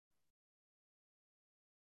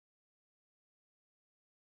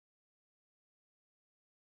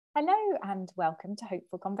Hello and welcome to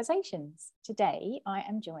Hopeful Conversations. Today I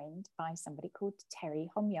am joined by somebody called Terri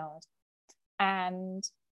Homyard. And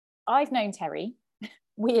I've known Terri,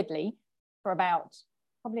 weirdly, for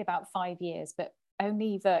probably about 5 years, but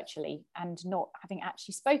only virtually and not having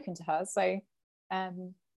actually spoken to her. So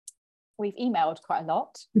we've emailed quite a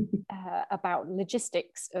lot about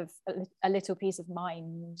logistics of a little peace of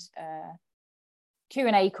mind,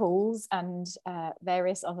 Q&A calls and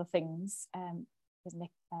various other things. Because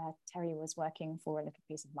Terri was working for a little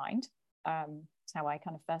peace of mind. That's how I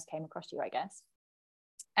kind of first came across you, I guess.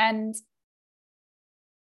 And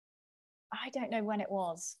I don't know when it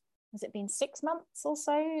was. Has it been 6 months or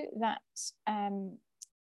so that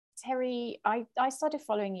Terri, I started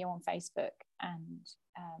following you on Facebook, and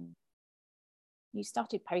you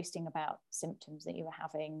started posting about symptoms that you were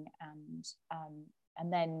having,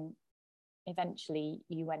 and then eventually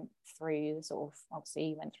you went through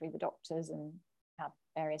the doctors and had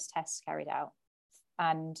various tests carried out,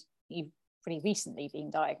 and you've pretty recently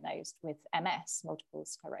been diagnosed with MS, multiple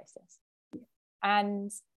sclerosis.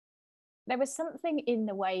 And there was something in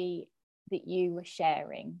the way that you were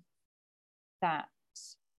sharing that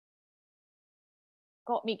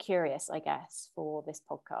got me curious, I guess, for this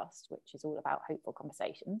podcast, which is all about hopeful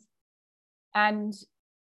conversations. And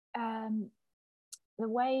the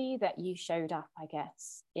way that you showed up, I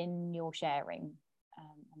guess, in your sharing,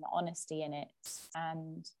 and the honesty in it,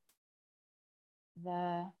 and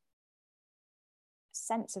the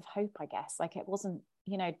sense of hope, I guess. Like, it wasn't,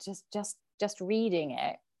 just reading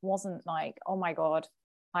it wasn't like, oh my God,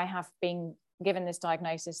 I have been given this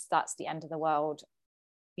diagnosis, that's the end of the world,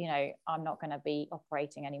 I'm not going to be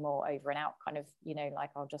operating anymore, over and out, kind of, like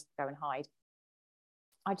I'll just go and hide.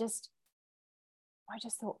 I just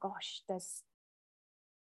thought, gosh, there's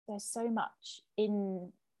so much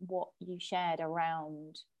in what you shared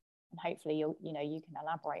around, and hopefully you can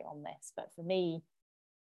elaborate on this, but for me,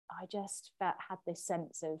 I just had this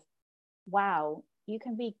sense of, wow, you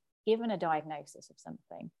can be given a diagnosis of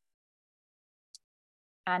something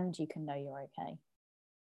and you can know you're okay.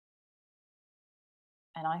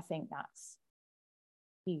 And I think that's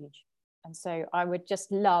huge. And so I would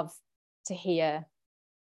just love to hear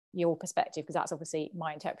your perspective, because that's obviously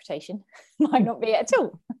my interpretation, might not be it at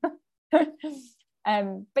all.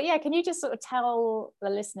 But yeah, can you just sort of tell the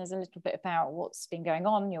listeners a little bit about what's been going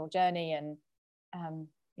on, your journey, and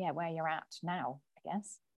where you're at now, I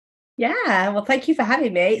guess? Yeah, well, thank you for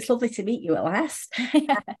having me. It's lovely to meet you at last.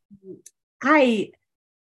 I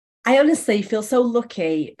honestly feel so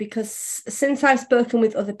lucky, because since I've spoken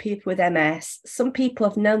with other people with MS, some people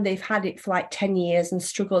have known they've had it for like 10 years and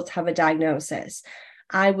struggled to have a diagnosis.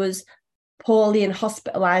 I was poorly and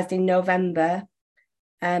hospitalized in November.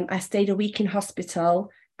 I stayed a week in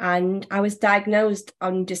hospital and I was diagnosed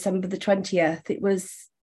on December the 20th.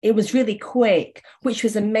 It was really quick, which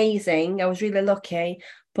was amazing. I was really lucky,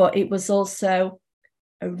 but it was also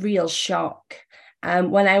a real shock.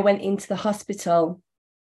 When I went into the hospital,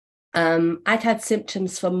 I'd had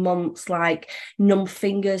symptoms for months, like numb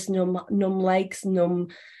fingers, numb legs, numb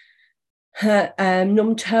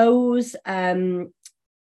toes.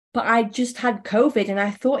 But I just had COVID, and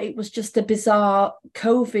I thought it was just a bizarre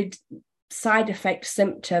COVID side effect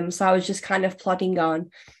symptom. So I was just kind of plodding on.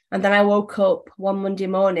 And then I woke up one Monday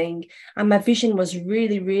morning and my vision was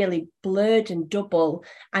really, really blurred and double.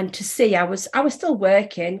 And to see, I was still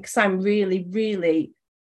working, because I'm really, really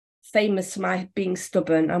famous for my being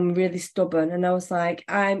stubborn. I'm really stubborn. And I was like,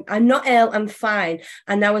 I'm not ill, I'm fine.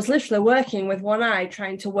 And I was literally working with one eye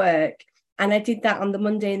trying to work. And I did that on the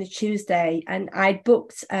Monday and the Tuesday. And I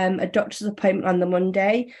booked a doctor's appointment on the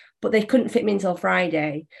Monday, but they couldn't fit me until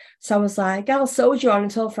Friday. So I was like, I'll soldier on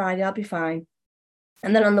until Friday, I'll be fine.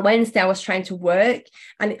 And then on the Wednesday, I was trying to work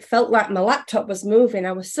and it felt like my laptop was moving.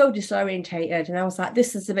 I was so disorientated and I was like,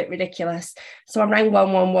 this is a bit ridiculous. So I rang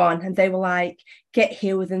 111 and they were like, get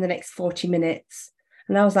here within the next 40 minutes.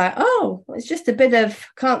 And I was like, oh, it's just a bit of,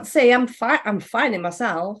 can't see, I'm fine in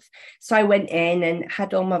myself. So I went in and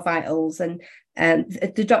had all my vitals, and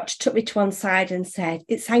the doctor took me to one side and said,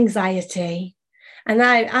 it's anxiety. And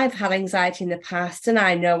I've had anxiety in the past, and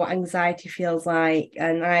I know what anxiety feels like.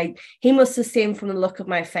 And he must have seen from the look of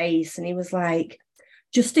my face, and he was like,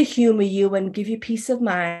 just to humor you and give you peace of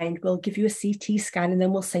mind, we'll give you a CT scan and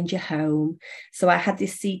then we'll send you home. So I had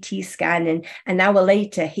this CT scan, and an hour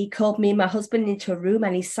later, he called me and my husband into a room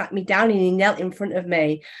and he sat me down and he knelt in front of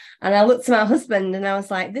me. And I looked at my husband and I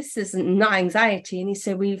was like, this isn't not anxiety. And he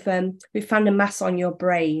said, we've found a mass on your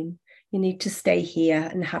brain. You need to stay here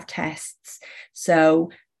and have tests.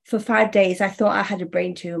 So for 5 days, I thought I had a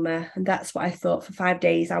brain tumor. And that's what I thought. For 5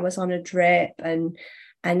 days, I was on a drip and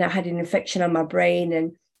I had an infection on my brain.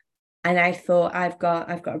 And And I thought, I've got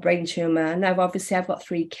a brain tumor. And I've got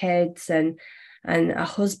 3 kids and a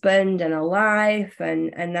husband and a life.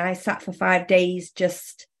 And I sat for 5 days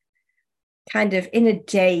just kind of in a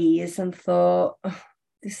daze and thought, oh,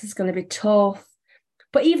 this is going to be tough.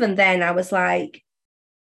 But even then I was like,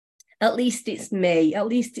 at least it's me. At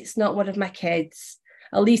least it's not one of my kids.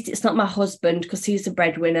 At least it's not my husband, because he's the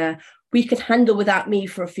breadwinner. We could handle without me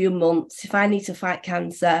for a few months. If I need to fight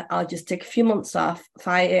cancer, I'll just take a few months off,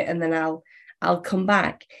 fight it, and then I'll come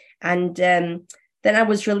back. And then I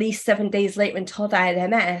was released 7 days later and told I had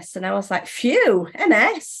MS. And I was like, phew,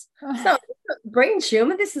 MS? It's not brain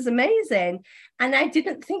tumor. This is amazing. And I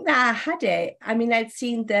didn't think that I had it. I mean, I'd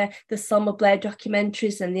seen the Selma Blair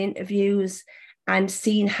documentaries and the interviews and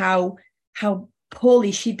seen how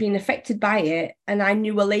poorly she'd been affected by it. And I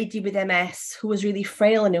knew a lady with MS who was really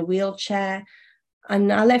frail in a wheelchair.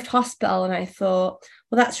 And I left hospital and I thought,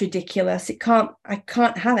 well, that's ridiculous. I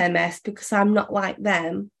can't have MS because I'm not like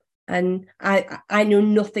them. And I knew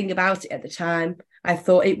nothing about it at the time. I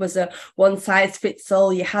thought it was a one size fits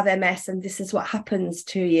all. You have MS and this is what happens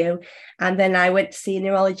to you. And then I went to see a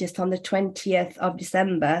neurologist on the 20th of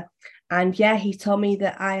December. And yeah, he told me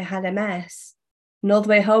that I had MS. And all the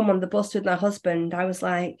way home on the bus with my husband, I was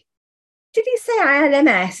like, did he say I had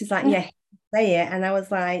MS? He's like, yeah, say it. And I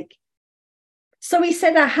was like, so he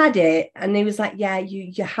said I had it. And he was like, yeah,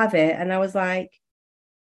 you have it. And I was like,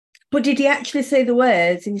 but did he actually say the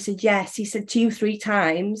words? And he said, yes. He said to you 3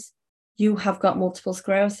 times, you have got multiple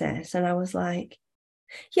sclerosis. And I was like,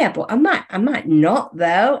 yeah, but I might not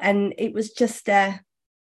though. And it was just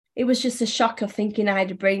a shock of thinking I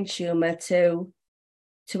had a brain tumor to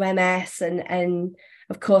MS. And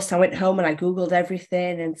of course I went home and I Googled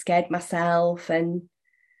everything and scared myself. And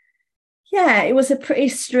yeah, it was a pretty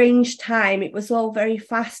strange time. It was all very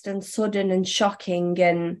fast and sudden and shocking.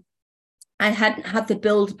 And I hadn't had the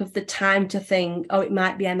build-up of the time to think, oh, it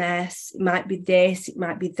might be MS, it might be this, it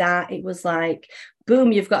might be that. It was like,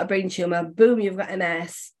 boom, you've got a brain tumor, boom, you've got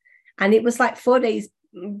MS. And it was like 4 days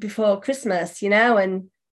before Christmas, and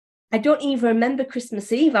I don't even remember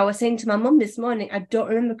Christmas Eve. I was saying to my mum this morning, I don't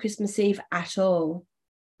remember Christmas Eve at all.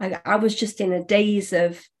 I was just in a daze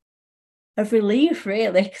of relief,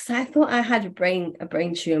 really, because I thought I had a brain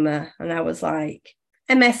tumor. And I was like,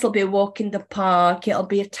 MS will be a walk in the park. It'll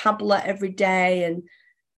be a tablet every day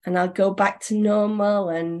and I'll go back to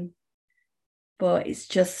normal. But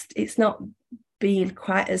it's not been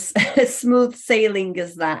quite as smooth sailing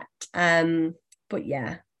as that. But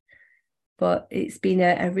yeah. But it's been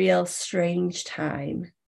a real strange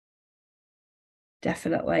time.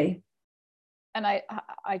 Definitely. And I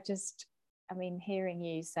mean, hearing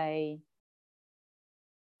you say,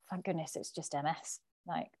 thank goodness it's just MS.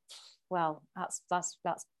 Like, well, that's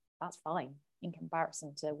fine in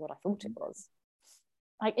comparison to what I thought it was.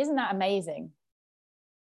 Like, isn't that amazing?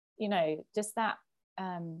 Just that.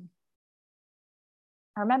 I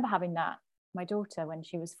remember having that. My daughter, when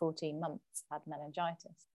she was 14 months, had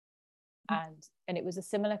meningitis. And it was a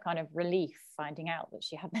similar kind of relief finding out that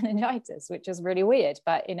she had meningitis, which was really weird.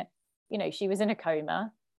 But she was in a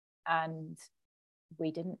coma and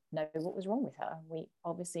we didn't know what was wrong with her. We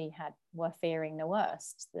obviously were fearing the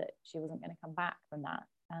worst, that she wasn't going to come back from that.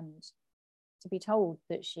 And to be told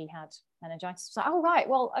that she had meningitis, was like, oh right,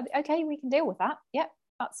 well, okay, we can deal with that. Yeah,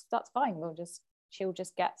 that's fine. She'll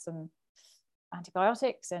just get some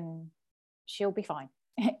antibiotics and she'll be fine.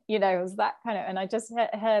 It was that kind of, and I just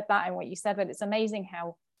heard that in what you said. But it's amazing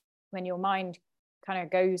how when your mind kind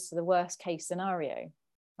of goes to the worst case scenario,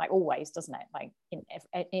 like always, doesn't it? Like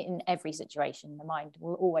in every situation, the mind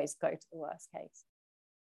will always go to the worst case.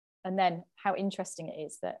 And then how interesting it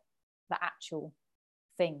is that the actual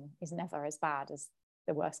thing is never as bad as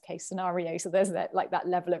the worst case scenario. So there's that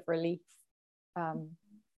level of relief.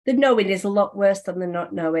 The knowing is a lot worse than the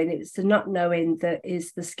not knowing. It's the not knowing that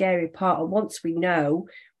is the scary part. And once we know,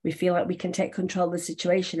 we feel like we can take control of the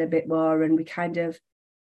situation a bit more and we kind of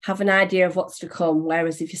have an idea of what's to come.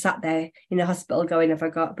 Whereas if you sat there in a hospital going, have I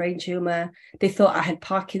got a brain tumor? They thought I had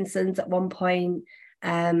Parkinson's at one point.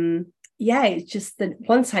 It's just that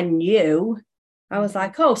once I knew, I was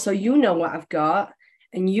like, oh, so you know what I've got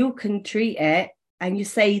and you can treat it. And you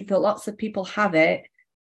say that lots of people have it.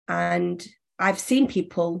 And I've seen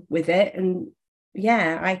people with it, and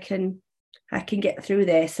yeah, I can get through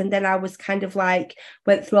this. And then I was kind of like,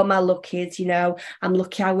 went through all my luckies, I'm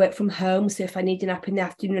lucky I work from home. So if I need a nap in the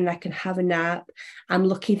afternoon, I can have a nap. I'm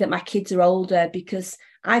lucky that my kids are older because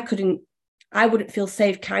I wouldn't feel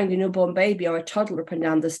safe carrying a newborn baby or a toddler up and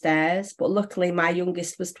down the stairs. But luckily my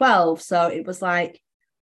youngest was 12. So it was like,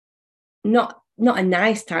 not a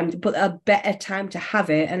nice time, but a better time to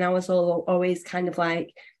have it. And I was always kind of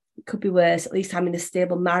like it could be worse. At least I'm in a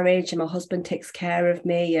stable marriage and my husband takes care of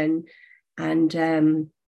me. And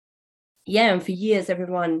for years,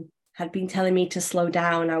 everyone had been telling me to slow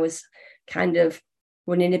down. I was kind of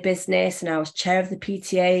running a business and I was chair of the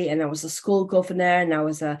PTA and I was a school governor and I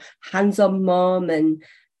was a hands-on mom and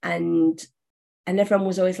everyone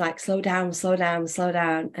was always like, slow down, slow down, slow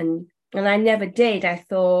down. And I never did. I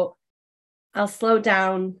thought I'll slow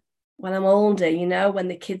down when I'm older, you know, when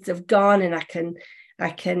the kids have gone and I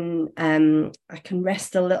can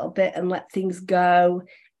rest a little bit and let things go.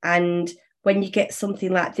 And when you get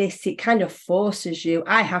something like this, it kind of forces you.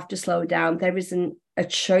 I have to slow down. There isn't a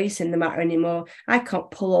choice in the matter anymore. I can't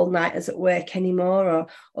pull all-nighters at work anymore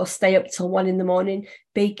or stay up till 1 a.m.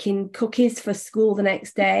 baking cookies for school the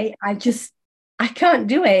next day. I can't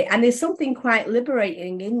do it. And there's something quite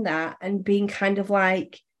liberating in that, and being kind of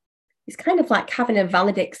like, it's kind of like having a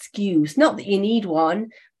valid excuse. Not that you need one,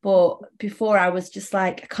 but before I was just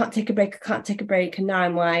like, I can't take a break. And now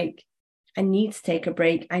I'm like, I need to take a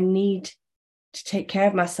break. I need to take care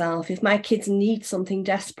of myself. If my kids need something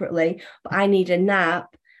desperately, but I need a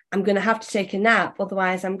nap, I'm going to have to take a nap.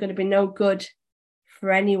 Otherwise, I'm going to be no good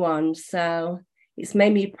for anyone. So it's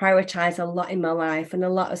made me prioritize a lot in my life, and a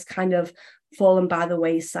lot has kind of fallen by the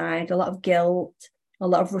wayside. A lot of guilt, a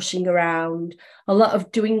lot of rushing around, a lot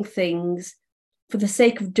of doing things for the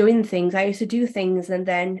sake of doing things. I used to do things and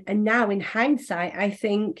now in hindsight, I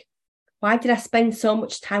think, why did I spend so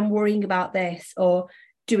much time worrying about this or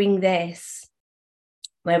doing this?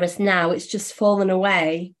 Whereas now it's just fallen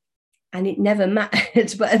away and it never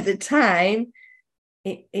mattered. But at the time,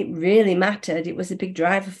 it really mattered. It was a big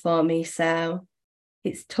driver for me. So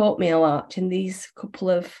it's taught me a lot in these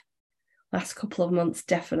last couple of months,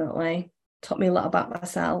 definitely. Taught me a lot about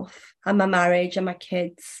myself and my marriage and my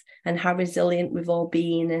kids and how resilient we've all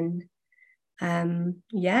been. And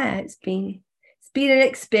it's been an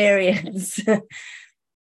experience.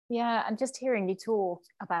 Yeah, and just hearing you talk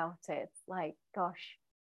about it, like, gosh,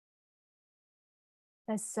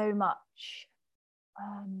 there's so much.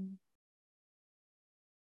 I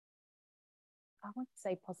want to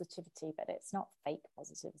say positivity, but it's not fake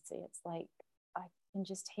positivity. It's like, I can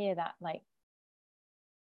just hear that, like,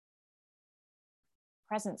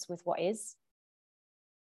 presence with what is.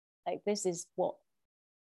 Like, this is what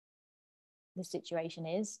the situation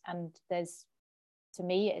is, and to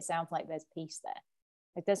me, it sounds like there's peace there.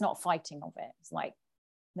 Like, there's not fighting of it. It's like,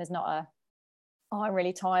 there's not oh, I'm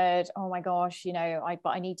really tired, oh my gosh, but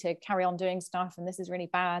I need to carry on doing stuff, and this is really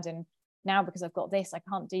bad, and now because I've got this, I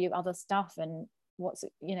can't do other stuff, and what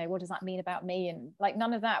does that mean about me? And like,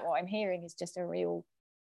 none of that. What I'm hearing is just a real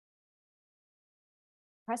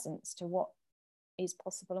presence to what is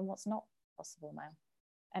possible and what's not possible now,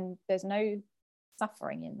 and there's no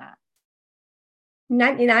suffering in that.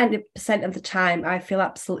 99% of the time I feel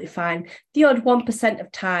absolutely fine. The odd 1%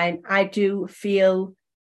 of time I do feel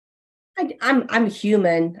I'm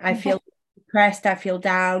human. I feel depressed, I feel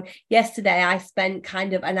down. Yesterday I spent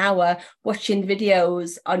kind of an hour watching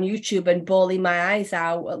videos on YouTube and bawling my eyes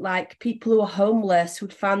out at like people who are homeless,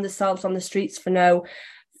 who'd found themselves on the streets for no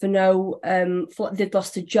they'd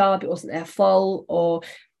lost a job, it wasn't their fault, or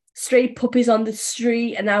stray puppies on the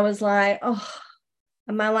street. And I was like, oh,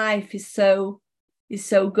 and my life is so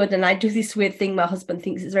good. And I do this weird thing my husband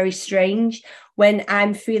thinks is very strange. When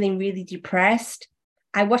I'm feeling really depressed,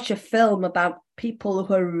 I watch a film about people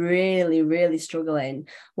who are really, really struggling.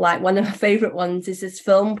 Like, one of my favorite ones is this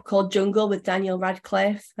film called Jungle with Daniel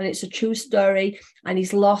Radcliffe, and it's a true story. And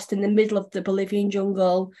he's lost in the middle of the Bolivian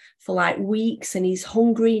jungle for like weeks, and he's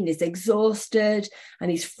hungry and he's exhausted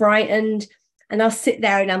and he's frightened. And I'll sit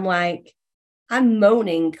there and I'm like, I'm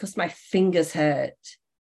moaning because my fingers hurt.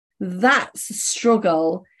 That's a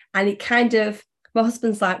struggle. And it kind of, my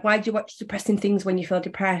husband's like, why do you watch depressing things when you feel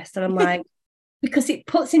depressed? And I'm like, because it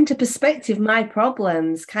puts into perspective my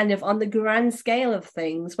problems kind of on the grand scale of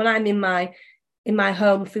things. When I'm in my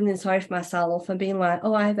home feeling sorry for myself and being like,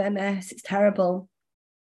 oh, I have MS, it's terrible,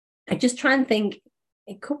 I just try and think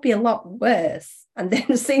it could be a lot worse. And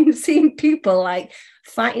then seeing people like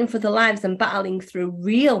fighting for their lives and battling through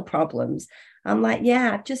real problems, I'm like,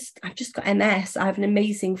 yeah, I've just got MS. I have an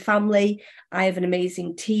amazing family. I have an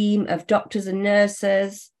amazing team of doctors and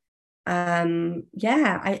nurses.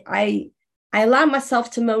 I allow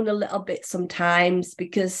myself to moan a little bit sometimes,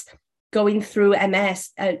 because going through MS,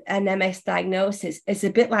 an MS diagnosis, is a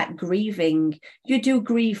bit like grieving. You do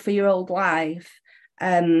grieve for your old life,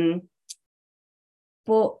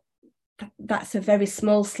 but that's a very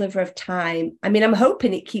small sliver of time. I mean, I'm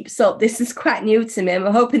hoping it keeps up. This is quite new to me. I'm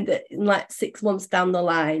hoping that in like 6 months down the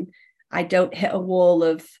line, I don't hit a wall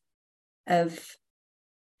of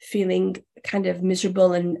feeling kind of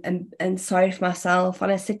miserable and sorry for myself.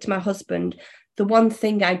 And I said to my husband, the one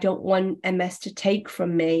thing I don't want MS to take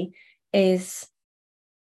from me is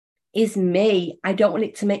me. I don't want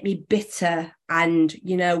it to make me bitter and,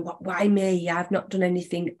 why me? I've not done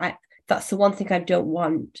anything. That's the one thing I don't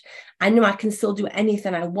want. I know I can still do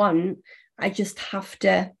anything I want. I just have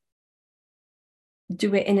to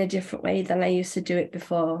do it in a different way than I used to do it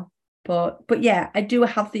before. But yeah, I do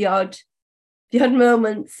have the odd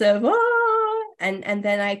moments of and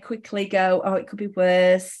then I quickly go, it could be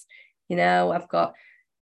worse. I've got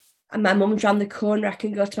my mum's around the corner. I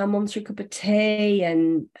can go to my mum's for a cup of tea,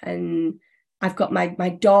 and I've got my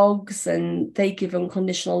dogs, and they give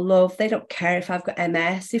unconditional love. They don't care if I've got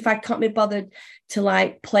MS. If I can't be bothered to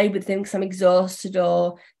like play with them because I'm exhausted,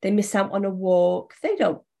 or they miss out on a walk, they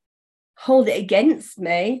don't hold it against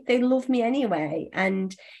me. They love me anyway.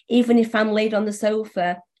 And even if I'm laid on the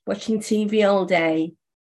sofa watching TV all day,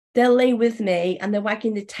 they'll lay with me and they're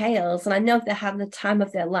wagging their tails, and I know they're having the time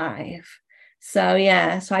of their life. So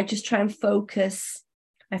yeah, so I just try and focus.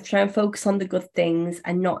 I try and focus on the good things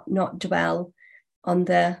and not dwell on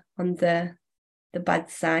the bad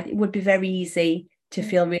side. It would be very easy to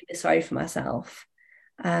feel really sorry for myself,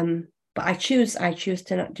 but I choose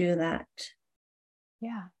to not do that.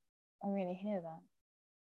 Yeah, I really hear that.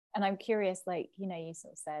 And I'm curious, like, you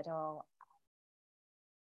sort of said, I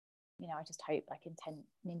just hope like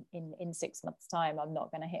in 6 months' time I'm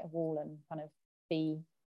not going to hit a wall and kind of be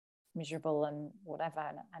miserable and whatever.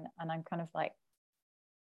 And I'm kind of like,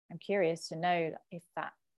 I'm curious to know if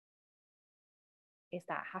that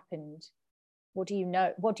happened, what do you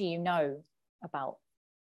know about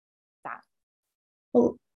that?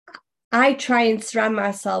 Well, I try and surround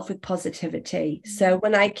myself with positivity. So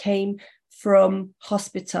when I came from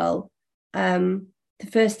hospital, the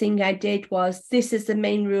first thing I did was, this is the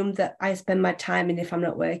main room that I spend my time in if I'm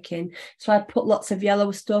not working. So I put lots of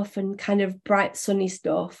yellow stuff and kind of bright sunny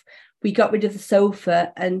stuff. We got rid of the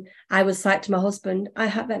sofa, and I was like to my husband, I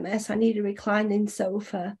have MS, I need a reclining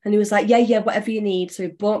sofa. And he was like, yeah, whatever you need. So he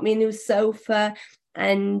bought me a new sofa,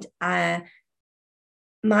 and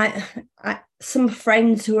some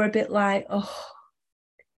friends who were a bit like, oh,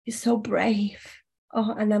 you're so brave.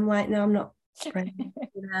 Oh, and I'm like, no, I'm not brave.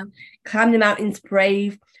 Climbing the mountains,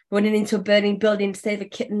 brave. Running into a burning building to save a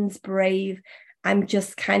kitten's brave. I'm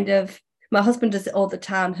just kind of, my husband does it all the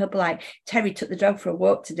time. He'll be like, Terry took the dog for a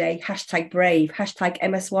walk today, #brave,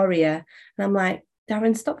 #MS warrior. And I'm like,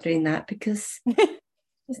 Darren, stop doing that, because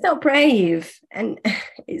it's not brave. And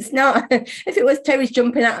it's not, if it was Terry's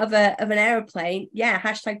jumping out of an aeroplane, yeah,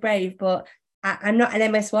 #brave. But I'm not an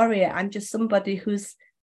MS warrior. I'm just somebody who's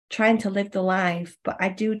trying to live the life. But I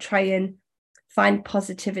do try and find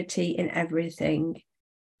positivity in everything.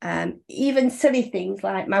 Even silly things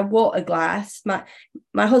like my water glass.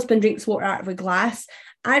 My husband drinks water out of a glass.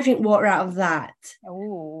 I drink water out of that.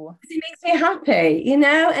 Oh, It makes me happy,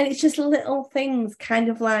 and it's just little things, kind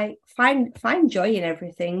of like find joy in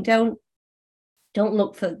everything. Don't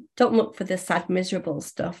look for the sad, miserable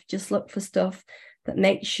stuff. Just look for stuff that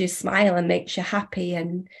makes you smile and makes you happy.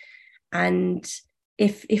 And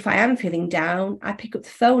if I am feeling down, I pick up the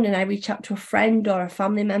phone and I reach out to a friend or a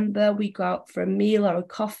family member. We go out for a meal or a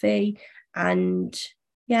coffee, and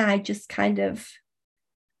yeah, I just kind of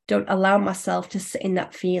don't allow myself to sit in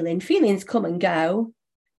that feeling. Feelings come and go,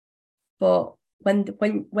 but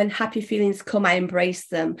when happy feelings come, I embrace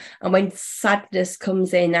them. And when sadness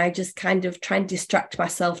comes in, I just kind of try and distract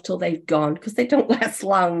myself till they've gone, because they don't last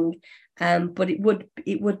long. But it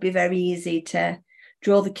would be very easy to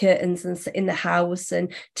draw the curtains and sit in the house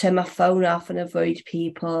and turn my phone off and avoid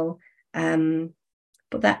people.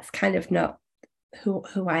 But that's kind of not who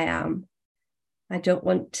I am. I don't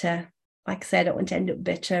want to, like I said, I don't want to end up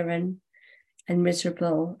bitter and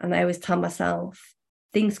miserable. And I always tell myself,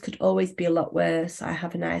 things could always be a lot worse. I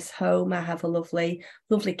have a nice home. I have a lovely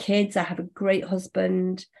kids. I have a great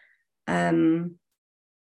husband. I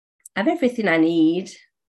have everything I need.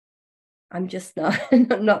 I'm just not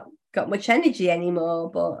got much energy anymore,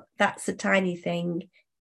 but that's a tiny thing.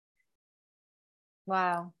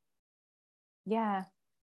 Wow. Yeah.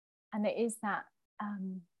 And it is that, I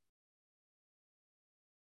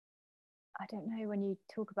don't know, when you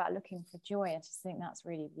talk about looking for joy, I just think that's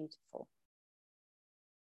really beautiful,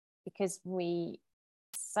 because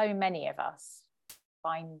so many of us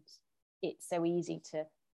find it so easy to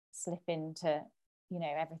slip into,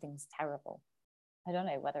 everything's terrible. I don't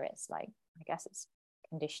know whether it's like, I guess it's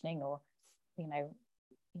conditioning, or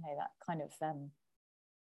that kind of I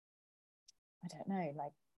don't know,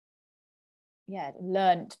 like, yeah,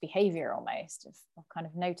 learned behavior almost of kind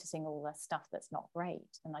of noticing all the stuff that's not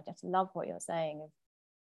great. And I just love what you're saying of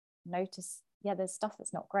notice, yeah, there's stuff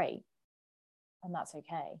that's not great, and that's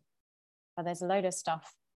okay. But there's a load of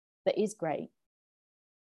stuff that is great.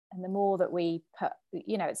 And the more that we put,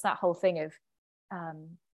 it's that whole thing of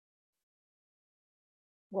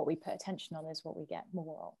what we put attention on is what we get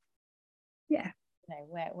more of. Yeah.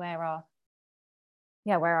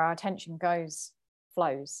 Where our attention goes,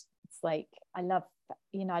 flows. It's like, I love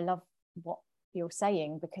what you're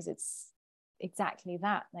saying, because it's exactly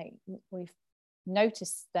that. Like, we've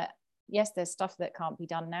noticed that, yes, there's stuff that can't be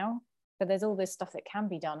done now, but there's all this stuff that can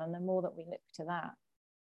be done. And the more that we look to that,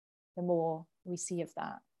 the more we see of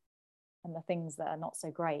that, and the things that are not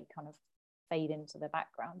so great kind of fade into the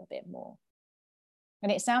background a bit more.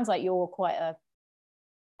 And it sounds like you're quite a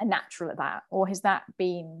natural at that. Or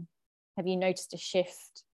have you noticed a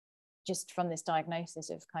shift just from this diagnosis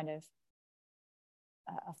of kind of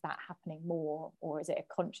that happening more? Or is it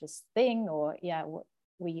a conscious thing? Or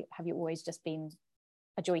have you always just been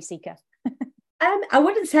a joy seeker? I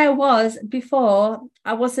wouldn't say I was. Before,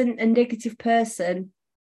 I wasn't a negative person,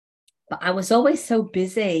 but I was always so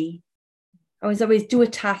busy. I was always do a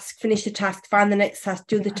task, finish the task, find the next task,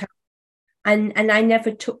 do the task. And I never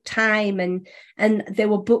took time, and there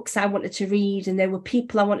were books I wanted to read, and there were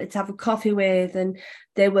people I wanted to have a coffee with, and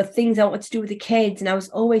there were things I wanted to do with the kids, and I was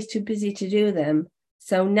always too busy to do them.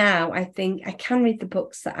 So now I think I can read the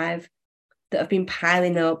books that have been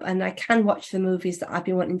piling up, and I can watch the movies that I've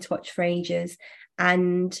been wanting to watch for ages,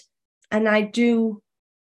 and I do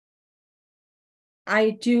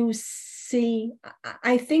see.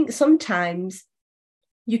 I think sometimes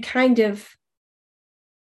you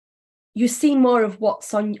see more of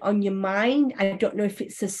what's on your mind. I don't know if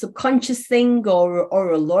it's a subconscious thing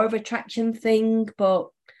or a law of attraction thing, but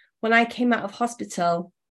when I came out of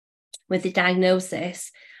hospital with the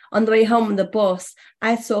diagnosis, on the way home on the bus,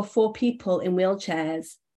 I saw 4 people in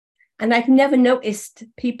wheelchairs, and I'd never noticed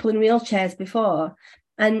people in wheelchairs before.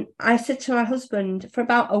 And I said to my husband, for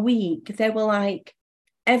about a week, they were like,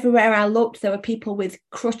 everywhere I looked, there were people with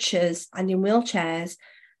crutches and in wheelchairs.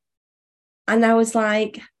 And I was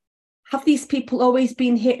like, have these people always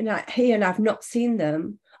been here and I've not seen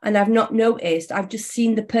them, and I've not noticed? I've just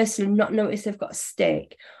seen the person and not noticed they've got a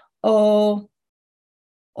stick. Or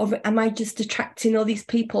am I just attracting all these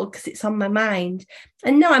people because it's on my mind?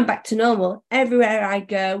 And now I'm back to normal. Everywhere I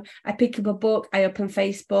go, I pick up a book, I open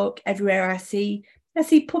Facebook, everywhere I see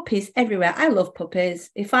puppies everywhere. I love puppies.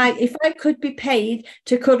 If I could be paid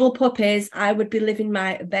to cuddle puppies, I would be living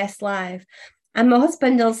my best life. And my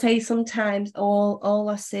husband will say sometimes, all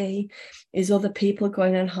I see is other people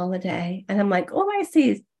going on holiday. And I'm like, all I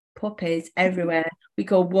see is puppies everywhere. We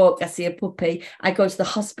go walk, I see a puppy. I go to the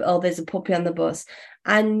hospital, there's a puppy on the bus.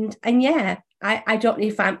 And yeah, I don't know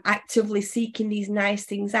if I'm actively seeking these nice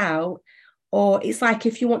things out, or it's like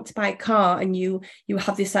if you want to buy a car and you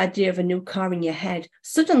have this idea of a new car in your head,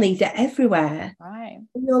 suddenly they're everywhere. Right.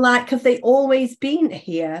 And you're like, have they always been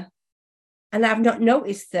here and I've not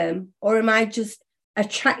noticed them? Or am I just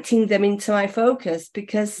attracting them into my focus?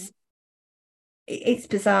 Because it's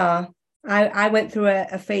bizarre. I went through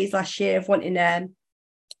a phase last year of wanting a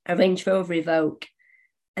Range Rover Evoque,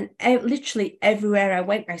 and literally everywhere I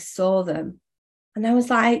went, I saw them. And I was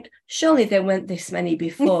like, surely there weren't this many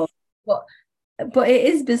before. But it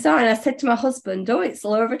is bizarre. And I said to my husband, oh, it's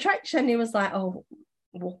law of attraction. He was like, oh,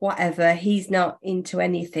 whatever. He's not into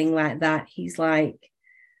anything like that. He's like,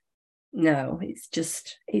 no,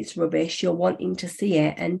 it's rubbish. You're wanting to see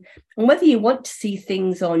it. And whether you want to see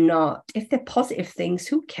things or not, if they're positive things,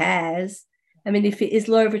 who cares? I mean, if it is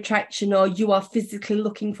law of attraction or you are physically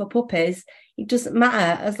looking for puppies, it doesn't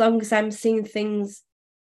matter, as long as I'm seeing things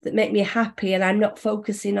that make me happy and I'm not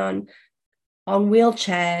focusing on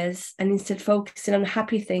wheelchairs and instead focusing on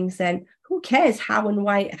happy things, then who cares how and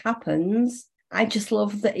why it happens? I just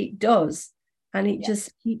love that it does. And it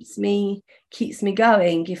just keeps me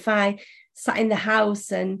going. If I sat in the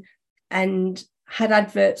house and had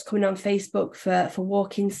adverts coming on Facebook for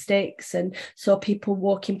walking sticks and saw people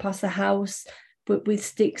walking past the house with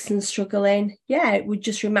sticks and struggling, it would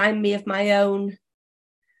just remind me of my own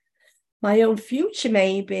future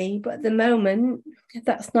maybe. But at the moment,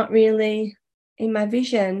 that's not really in my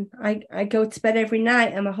vision. I go to bed every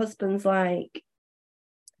night and my husband's like,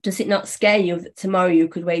 does it not scare you that tomorrow you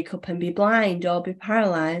could wake up and be blind or be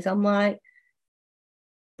paralyzed? I'm like,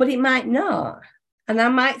 but it might not. And I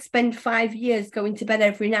might spend 5 years going to bed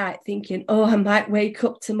every night thinking, oh, I might wake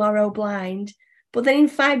up tomorrow blind. But then in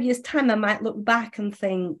 5 years' time, I might look back and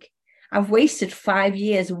think, I've wasted 5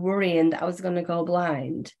 years worrying that I was going to go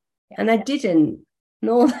blind. And I didn't. And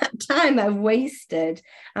all that time I've wasted.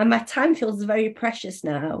 And my time feels very precious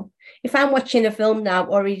now. If I'm watching a film now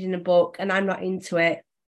or reading a book and I'm not into it,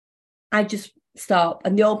 I just stop,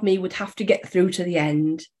 and the old me would have to get through to the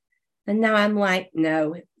end. And now I'm like,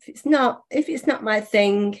 no, if it's not my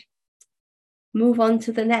thing, move on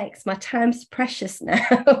to the next. My time's precious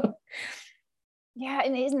now. Yeah,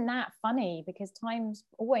 and isn't that funny? Because time's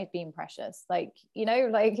always been precious. Like, you know,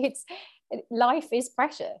 like life is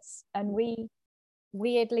precious, and we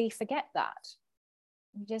weirdly forget that.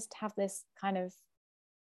 We just have this kind of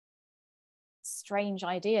strange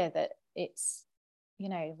idea that it's, you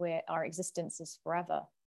know, our existence is forever,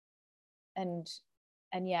 and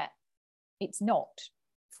yet it's not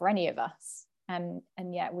for any of us, and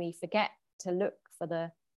yet we forget to look for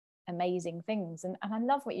the amazing things. And I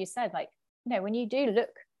love what you said, like, you know, when you do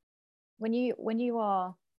look, when you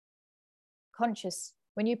are conscious,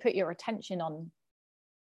 when you put your attention on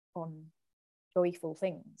joyful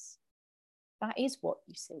things, that is what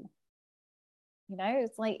you see. You know,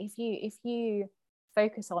 it's like if you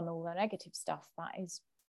focus on all the negative stuff, that is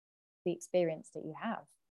the experience that you have.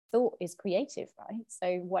 Thought is creative, right?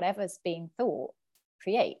 So whatever's being thought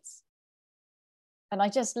creates. And I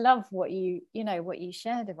just love what you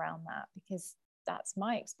shared around that, because that's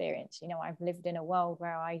my experience. You know, I've lived in a world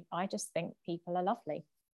where I just think people are lovely.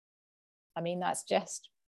 I mean, that's just,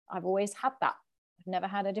 I've always had that. I've never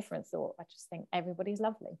had a different thought. I just think everybody's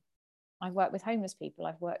lovely. I've worked with homeless people.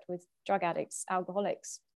 I've worked with drug addicts,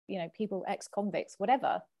 alcoholics, you know, people, ex-convicts,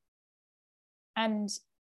 whatever. And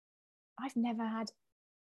I've never had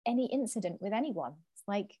any incident with anyone. It's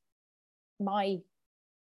like my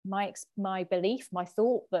belief, my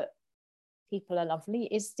thought that people are lovely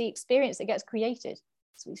is the experience that gets created.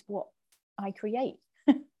 So it's what I create.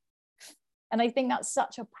 And I think that's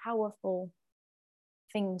such a powerful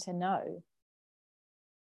thing to know,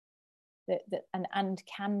 that and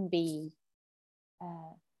can be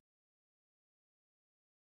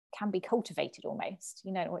cultivated almost.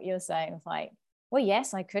 You know what you're saying, it's like, well,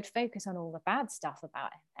 yes, I could focus on all the bad stuff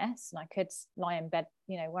about MS, and I could lie in bed,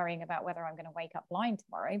 you know, worrying about whether I'm going to wake up blind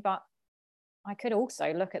tomorrow, but I could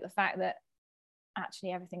also look at the fact that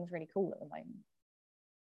actually everything's really cool at the moment.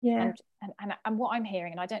 Yeah. And what I'm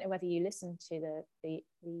hearing, and I don't know whether you listened to the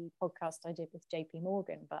podcast I did with JP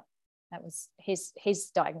Morgan, but that was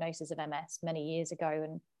his diagnosis of MS many years ago,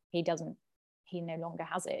 and he no longer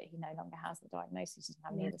has it. He no longer has the diagnosis, doesn't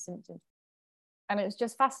have any of the symptoms. And it was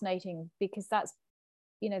just fascinating, because that's,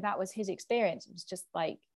 you know, that was his experience. It was just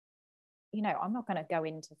like, you know, I'm not going to go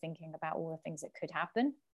into thinking about all the things that could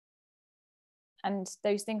happen. And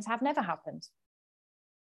those things have never happened.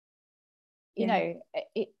 You know,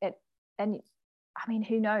 and I mean,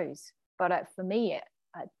 who knows? But for me,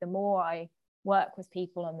 the more I work with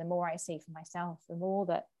people and the more I see for myself, the more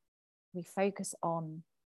that we focus on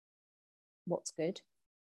what's good,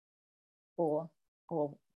 or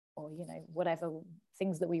you know, whatever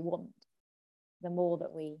things that we want, the more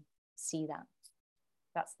that we see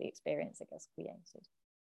that's the experience that gets created.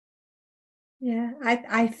 Yeah,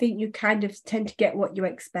 I think you kind of tend to get what you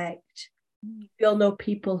expect. We all know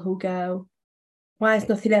people who go, why does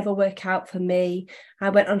nothing ever work out for me? I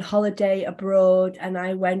went on holiday abroad, and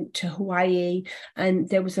I went to Hawaii, and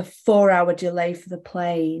there was a 4-hour delay for the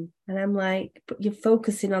plane. And I'm like, but you're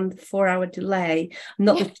focusing on the 4-hour delay,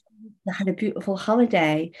 not the I had a beautiful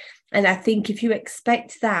holiday. And I think if you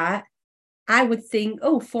expect that, I would think,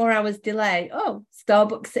 oh, 4 hours delay. Oh,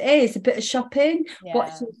 Starbucks it is, a bit of shopping,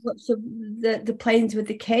 watch the planes with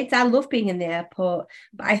the kids. I love being in the airport,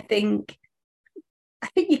 but I think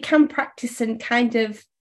you can practice and kind of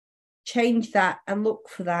change that and look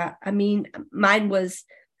for that. I mean, mine was,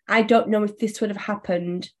 I don't know if this would have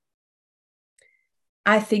happened.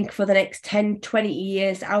 I think for the next 10, 20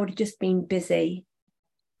 years, I would have just been busy.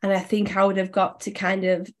 And I think I would have got to kind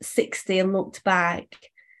of 60 and looked back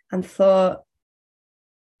and thought,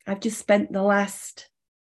 I've just spent the last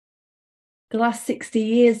 60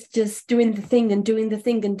 years just doing the thing and doing the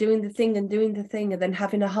thing and doing the thing and doing the thing, and then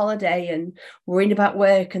having a holiday and worrying about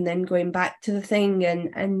work and then going back to the thing.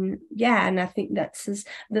 And I think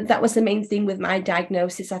that was the main thing with my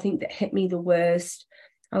diagnosis. I think that hit me the worst.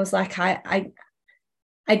 I was like, I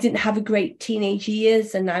didn't have a great teenage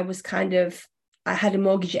years, and I had a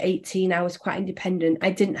mortgage at 18. I was quite independent. I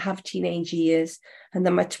didn't have teenage years. And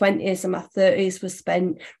then my 20s and my 30s was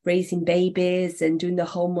spent raising babies and doing the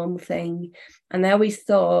whole mum thing. And I always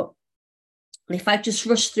thought, if I just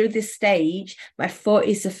rush through this stage, my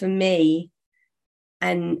 40s are for me.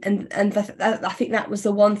 And I think that was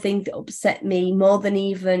the one thing that upset me more than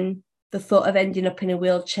even the thought of ending up in a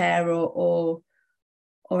wheelchair or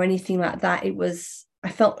anything like that. It was, I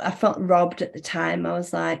felt robbed at the time. I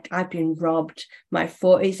was like, I've been robbed. My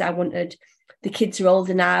 40s, the kids are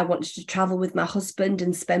older now. I wanted to travel with my husband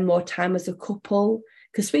and spend more time as a couple.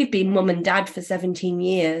 because we've been mum and dad for 17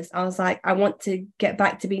 years. I was like, I want to get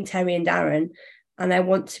back to being Terri and Darren, and I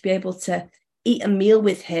want to be able to eat a meal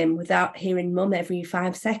with him without hearing mum every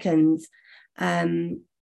 5 seconds. And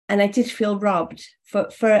I did feel robbed for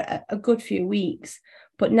a good few weeks.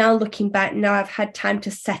 But now looking back, now I've had time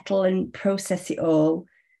to settle and process it all.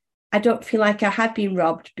 I don't feel like I have been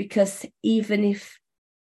robbed, because even if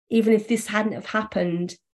this hadn't have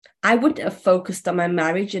happened, I wouldn't have focused on my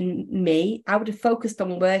marriage and me. I would have focused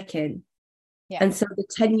on working. Yeah. And so the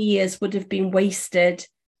 10 years would have been wasted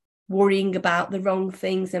worrying about the wrong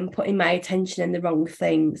things and putting my attention in the wrong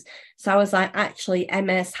things. So I was like, actually,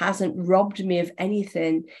 MS hasn't robbed me of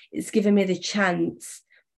anything. It's given me the chance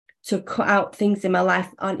to cut out things in my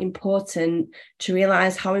life that aren't important, to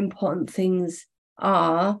realize how important things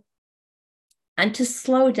are, and to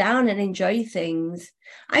slow down and enjoy things.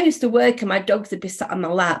 I used to work and my dogs would be sat on my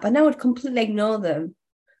lap and I would completely ignore them.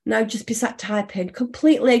 And I would just be sat typing,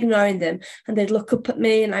 completely ignoring them. And they'd look up at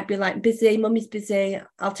me and I'd be like, busy, mummy's busy,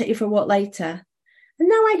 I'll take you for a walk later. And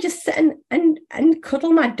now I just sit and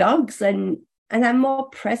cuddle my dogs, and I'm more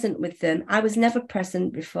present with them. I was never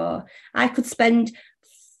present before. I could spend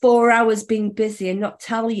 4 hours being busy and not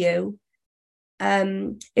tell you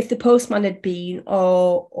if the postman had been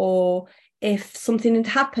or if something had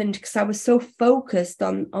happened, because I was so focused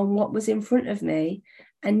on what was in front of me.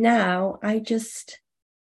 And now I just,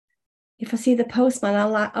 if I see the postman, I'll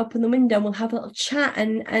like open the window and we'll have a little chat,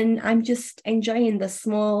 and I'm just enjoying the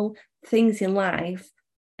small things in life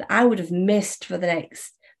that I would have missed for the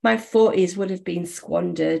next, my 40s would have been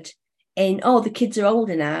squandered in, oh, the kids are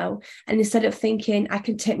older now. And instead of thinking I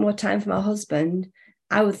can take more time for my husband,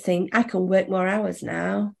 I would think I can work more hours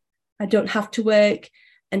now. I don't have to work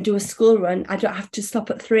and do a school run. I don't have to stop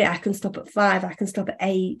at 3. I can stop at 5. I can stop at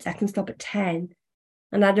 8. I can stop at 10.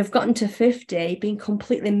 And I'd have gotten to 50, being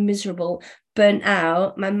completely miserable, burnt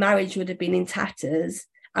out. My marriage would have been in tatters.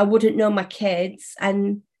 I wouldn't know my kids,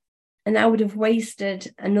 and I would have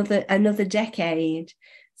wasted another decade.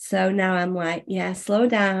 So now I'm like, yeah, slow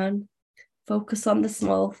down, focus on the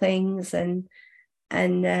small things, and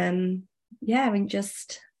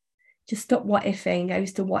just stop what ifing. I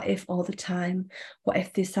used to what if all the time. What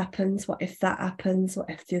if this happens? What if that happens? What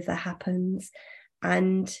if the other happens?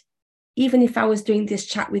 And even if I was doing this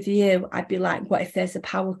chat with you, I'd be like, what if there's a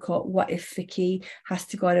power cut? What if Vicky has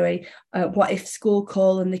to go away? What if school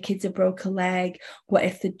call and the kids have broke a leg? What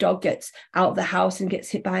if the dog gets out of the house and gets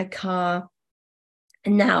hit by a car?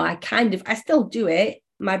 And now I still do it.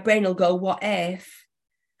 My brain will go, what if?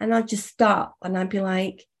 And I'll just stop and I'd be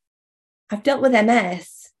like, I've dealt with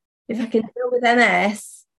MS. If I can deal with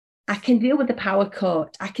MS, I can deal with the power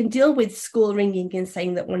cut. I can deal with school ringing and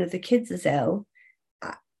saying that one of the kids is ill.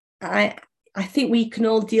 I think we can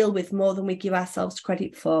all deal with more than we give ourselves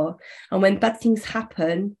credit for. And when bad things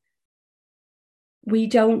happen, we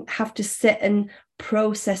don't have to sit and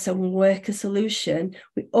process and work a solution.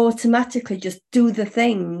 We automatically just do the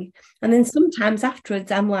thing. And then sometimes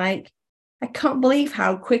afterwards, I'm like, I can't believe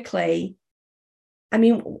how quickly. I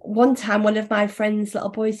mean, one time, one of my friend's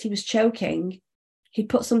little boys, he was choking. He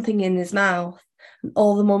put something in his mouth, and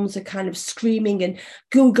all the mums are kind of screaming and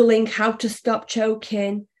Googling how to stop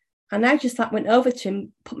choking. And I just went over to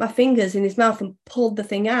him, put my fingers in his mouth and pulled the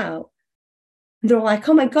thing out. And they were like,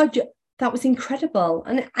 oh my God, that was incredible.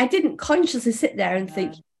 And I didn't consciously sit there and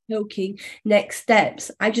think, choking, next steps.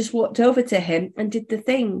 I just walked over to him and did the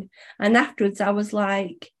thing. And afterwards I was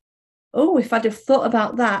like, oh, if I'd have thought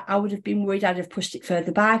about that, I would have been worried I'd have pushed it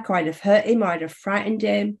further back, or I'd have hurt him, or I'd have frightened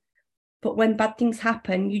him. But when bad things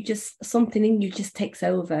happen, something in you just takes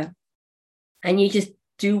over and you just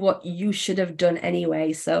do what you should have done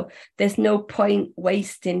anyway. So there's no point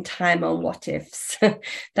wasting time on what ifs.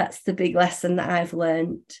 That's the big lesson that I've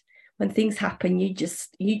learned. When things happen, you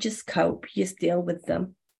just cope, you just deal with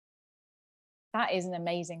them. That is an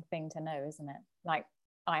amazing thing to know, isn't it? Like,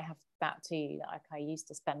 I have that too. Like, I used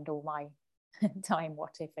to spend all my time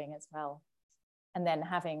what ifing as well. And then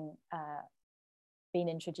having been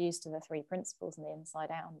introduced to the 3 principles and the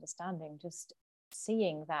inside out understanding, just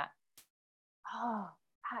seeing that,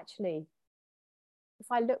 actually, if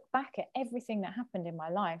I look back at everything that happened in my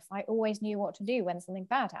life, I always knew what to do when something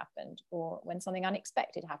bad happened or when something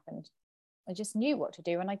unexpected happened. I just knew what to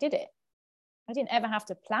do and I did it. I didn't ever have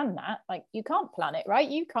to plan that. Like, you can't plan it, right?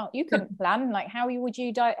 You couldn't plan, like, how would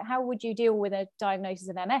you deal with a diagnosis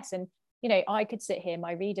of MS? And, you know, I could sit here,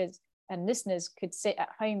 my readers and listeners could sit at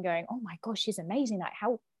home going, oh my gosh, she's amazing. Like,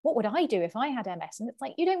 what would I do if I had MS? And it's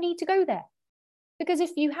like, you don't need to go there, because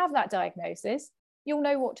if you have that diagnosis, you'll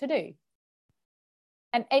know what to do.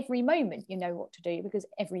 And every moment you know what to do, because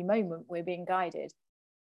every moment we're being guided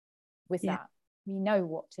with that. we know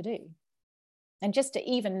what to do. And just to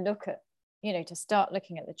even look at, to start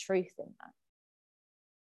looking at the truth in that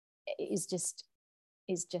is just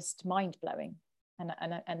mind-blowing.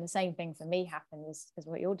 And the same thing for me happened as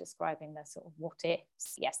what you're describing, the sort of what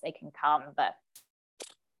ifs. Yes, they can come, but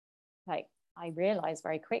like I realized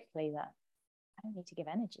very quickly that I don't need to give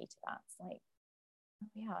energy to that. It's like, oh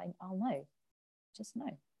yeah, I'll know. Just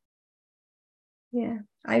know. Yeah.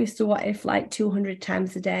 I used to what if like 200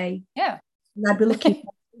 times a day. Yeah. And I'd be looking for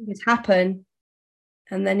it would happen.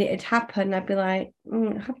 And then it'd happen. I'd be like,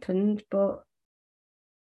 it happened, but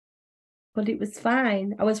it was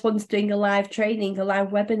fine. I was once doing a live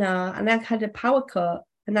webinar, and I had a power cut,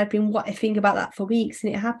 and I'd been what ifing about that for weeks,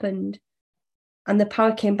 and it happened. And the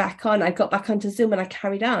power came back on. I got back onto Zoom and I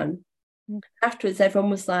carried on. Afterwards, everyone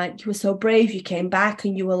was like, you were so brave, you came back,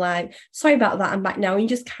 and you were like, sorry about that, I'm back now. And you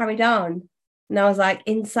just carried on. And I was like,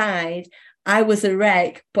 inside, I was a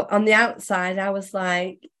wreck, but on the outside, I was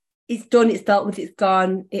like, it's done, it's dealt with, it's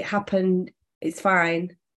gone, it happened, it's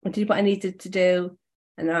fine. I did what I needed to do,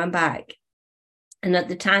 and now I'm back. And at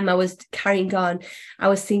the time I was carrying on, I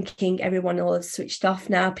was thinking everyone will have switched off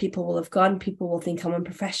now, people will have gone, people will think I'm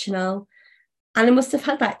unprofessional. And I must have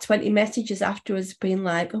had like 20 messages afterwards being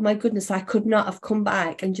like, oh my goodness, I could not have come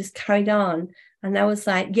back and just carried on. And I was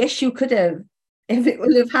like, yes, you could have. If it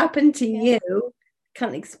would have happened to you,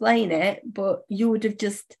 can't explain it, but you would have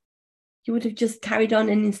just carried on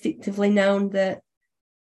and instinctively known that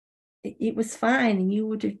it was fine, and you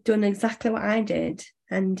would have done exactly what I did.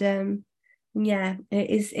 And yeah, it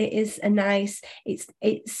is a nice, it's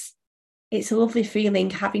a lovely feeling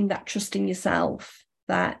having that trust in yourself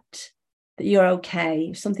that you're okay.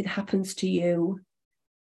 If something happens to you,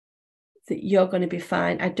 that you're going to be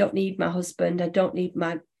fine. I don't need my husband, I don't need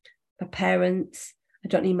my parents, I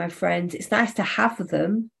don't need my friends. It's nice to have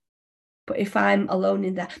them, but if I'm alone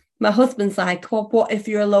in that, my husband's like, well, what if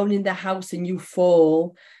you're alone in the house and you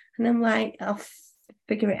fall? And I'm like, I'll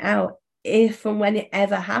figure it out. If and when it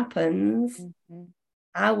ever happens,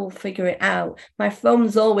 I will figure it out. My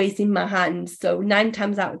phone's always in my hand, so 9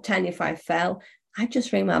 times out of 10, if I fell, I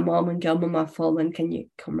just ring my mom and go, Mum, I've fallen, can you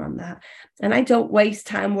come around that? And I don't waste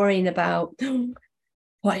time worrying about,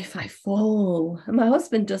 what if I fall? And my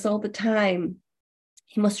husband does all the time.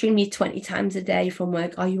 He must ring me 20 times a day from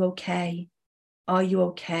work. Are you okay? Are you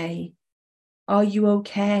okay? Are you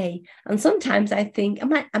okay? And sometimes I think,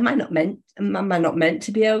 am I not meant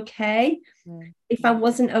to be okay? If I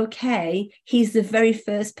wasn't okay, he's the very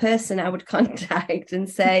first person I would contact and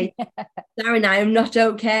say, Darren, I am not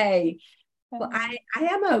okay. But I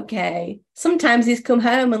am okay. Sometimes he's come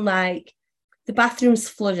home and like the bathroom's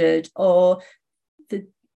flooded, or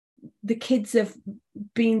the kids have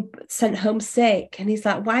been sent home sick, and he's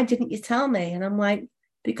like, why didn't you tell me? And I'm like,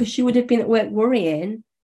 because you would have been at work worrying,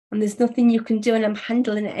 and there's nothing you can do, and I'm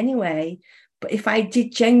handling it anyway. But if I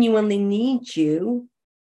did genuinely need you,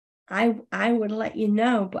 I would let you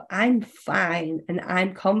know. But I'm fine, and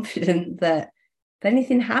I'm confident that if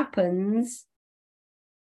anything happens,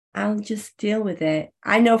 I'll just deal with it.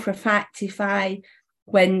 I know for a fact if I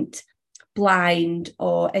went blind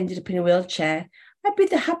or ended up in a wheelchair, I'd be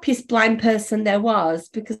the happiest blind person there was,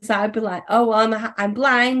 because I'd be like, oh, well, I'm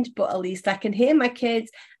blind, but at least I can hear my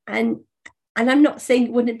kids. And I'm not saying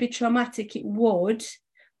it wouldn't be traumatic, it would.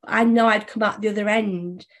 But I know I'd come out the other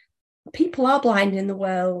end. People are blind in the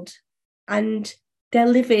world, and they're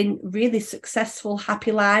living really successful,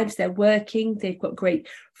 happy lives. They're working, they've got great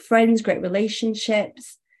friends, great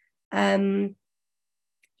relationships. And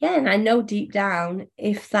I know deep down,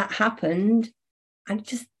 if that happened, I'd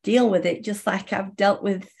just deal with it just like I've dealt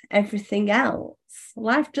with everything else.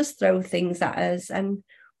 Life does throw things at us, and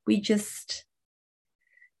we just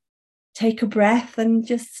take a breath and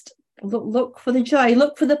just look for the joy,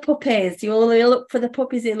 look for the puppies. You only look for the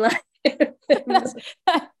puppies in life.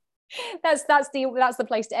 that's the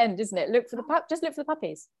place to end, isn't it? Just look for the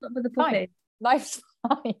puppies. Look for the puppies. Fine. Life's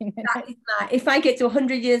fine. If I get to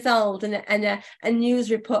 100 years old and a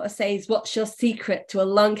news reporter says, what's your secret to a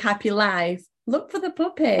long, happy life? Look for the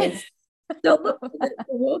puppies. Don't look for the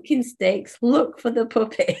walking sticks. Look for the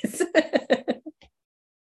puppies.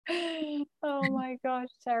 Oh my gosh,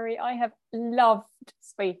 Terri, I have loved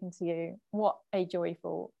speaking to you. What a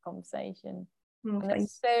joyful conversation. And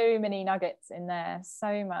there's so many nuggets in there,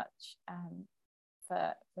 so much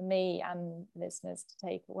for me and listeners to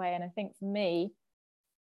take away. And I think for me,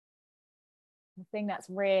 the thing that's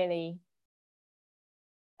really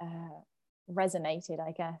resonated,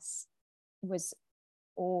 I guess, was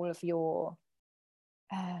all of your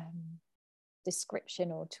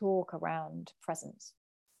description or talk around presence,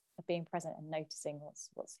 of being present and noticing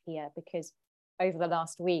what's here. Because over the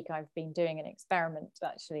last week, I've been doing an experiment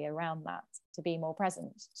actually around that, to be more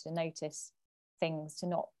present, to notice things, to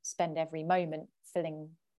not spend every moment filling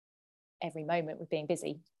every moment with being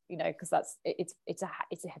busy, you know, because it's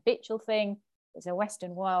a habitual thing. It's a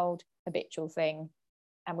Western world habitual thing,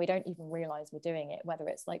 and we don't even realize we're doing it, whether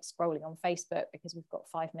it's like scrolling on Facebook because we've got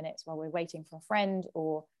 5 minutes while we're waiting for a friend,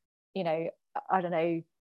 or, you know, I don't know,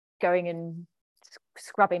 going and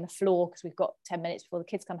scrubbing the floor because we've got 10 minutes before the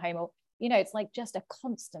kids come home, or, you know, it's like just a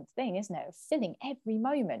constant thing, isn't it, of filling every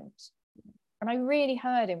moment. And I really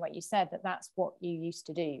heard in what you said that that's what you used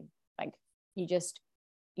to do. Like you just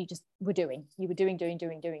were doing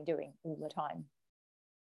all the time.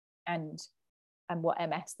 And what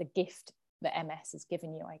MS, the gift that MS has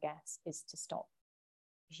given you, I guess, is to stop,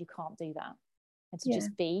 because you can't do that, and to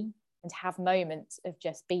just be, and to have moments of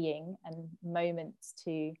just being, and moments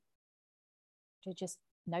to just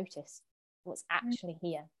notice what's actually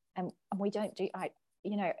here. And we don't do,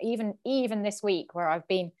 you know, even this week where I've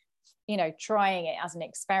been, you know, trying it as an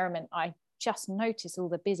experiment, I just notice all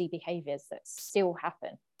the busy behaviors that still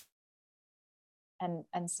happen.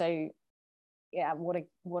 And so, yeah,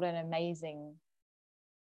 what an amazing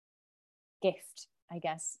gift, I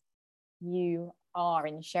guess, you are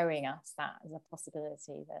in showing us that as a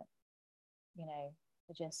possibility, that, you know,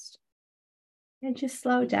 just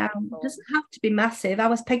slow down. It doesn't have to be massive. I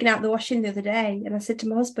was pegging out the washing the other day, and I said to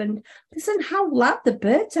my husband, listen how loud the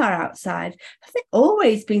birds are outside. Have they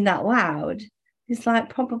always been that loud? He's like,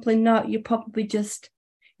 probably not. You probably just,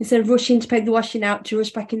 instead of rushing to peg the washing out to rush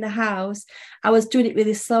back in the house, I was doing it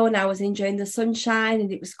really slow, and I was enjoying the sunshine,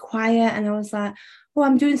 and it was quiet, and I was like, oh,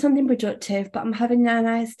 I'm doing something productive, but I'm having a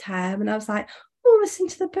nice time. And I was like, oh, listen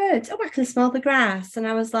to the birds. Oh, I can smell the grass. And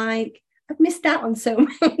I was like, I've missed out on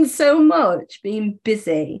so much being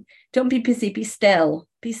busy. Don't be busy, be still.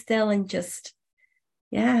 Be still, and just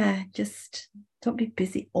don't be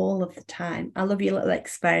busy all of the time. I love your little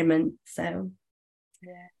experiment. So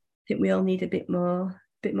yeah, I think we all need a bit more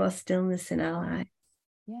stillness in our life.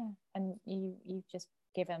 Yeah, and you've just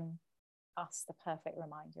given us the perfect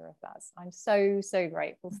reminder of that. I'm so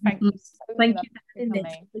grateful. Thank you so Thank much you for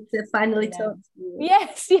coming. To finally talk to you.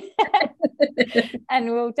 Yes, yeah. And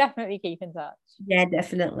we'll definitely keep in touch. Yeah,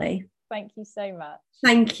 definitely. Thank you so much.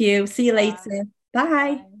 Thank you. See you later. Bye.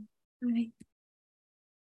 Bye. Bye.